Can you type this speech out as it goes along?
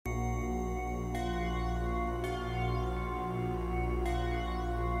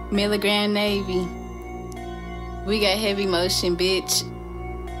Milligram Navy. We got heavy motion, bitch.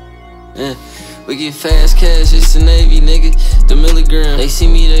 Yeah, we get fast cash, it's the Navy, nigga. The milligram. They see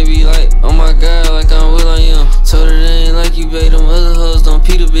me, they be like, oh my god, like I'm Will I Am. Told her they ain't like you, babe, them other hoes don't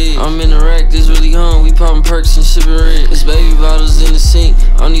pee the bed. I'm in the rack, this really home, we poppin' perks and shipping red. It's baby bottles in the sink,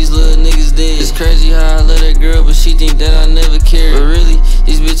 on these little niggas dead. It's crazy how I love that girl, but she think that I never cared. But really,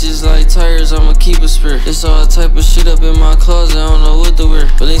 these bitches like tires, I'ma keep a spare. It's all type of shit up in my closet, I don't know what to wear.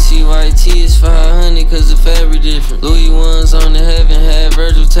 But they see YT is 500, cause the fabric different. Louis ones on the heaven, had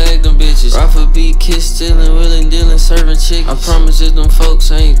Virgil tag them bitches. Rafa B, kiss stealing, willing, dealing, serving chickens. I promise if them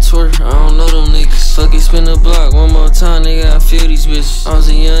folks ain't twerk, I don't know them niggas. Fuck it, spin the block one more time, nigga, I feel these bitches. I was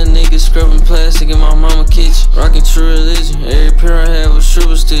a young nigga scrubbing plastic in my mama kitchen. Rockin' true religion, every pair I have a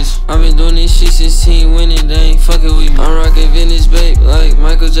triple stitch. I been doing this shit since teen winning, they ain't fucking with me. I'm rockin' vintage babe, like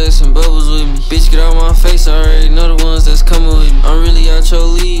Michael Jackson bubbles with me. Bitch, get out my face, I already know the ones that's coming with me. I'm really out your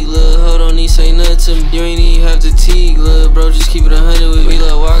league, lil' hoe don't need say nothing to me. You ain't even have to teague, lil' bro, just keep it 100 with me. We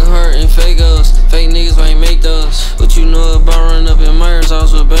love walk hard and Fagos, fake niggas might make those. What you know about running up in Myers, I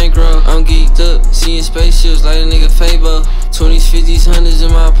was with bankroll. I'm geeked up, seeing spaceships like a nigga Fabo. 20s, 50s, 100s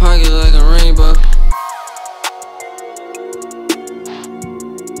in my pocket like a rainbow.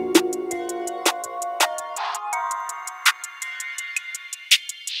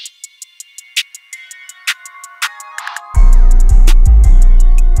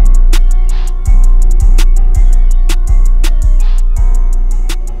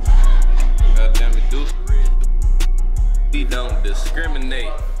 We don't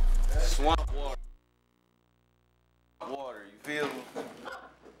discriminate. Swamp water, you feel me?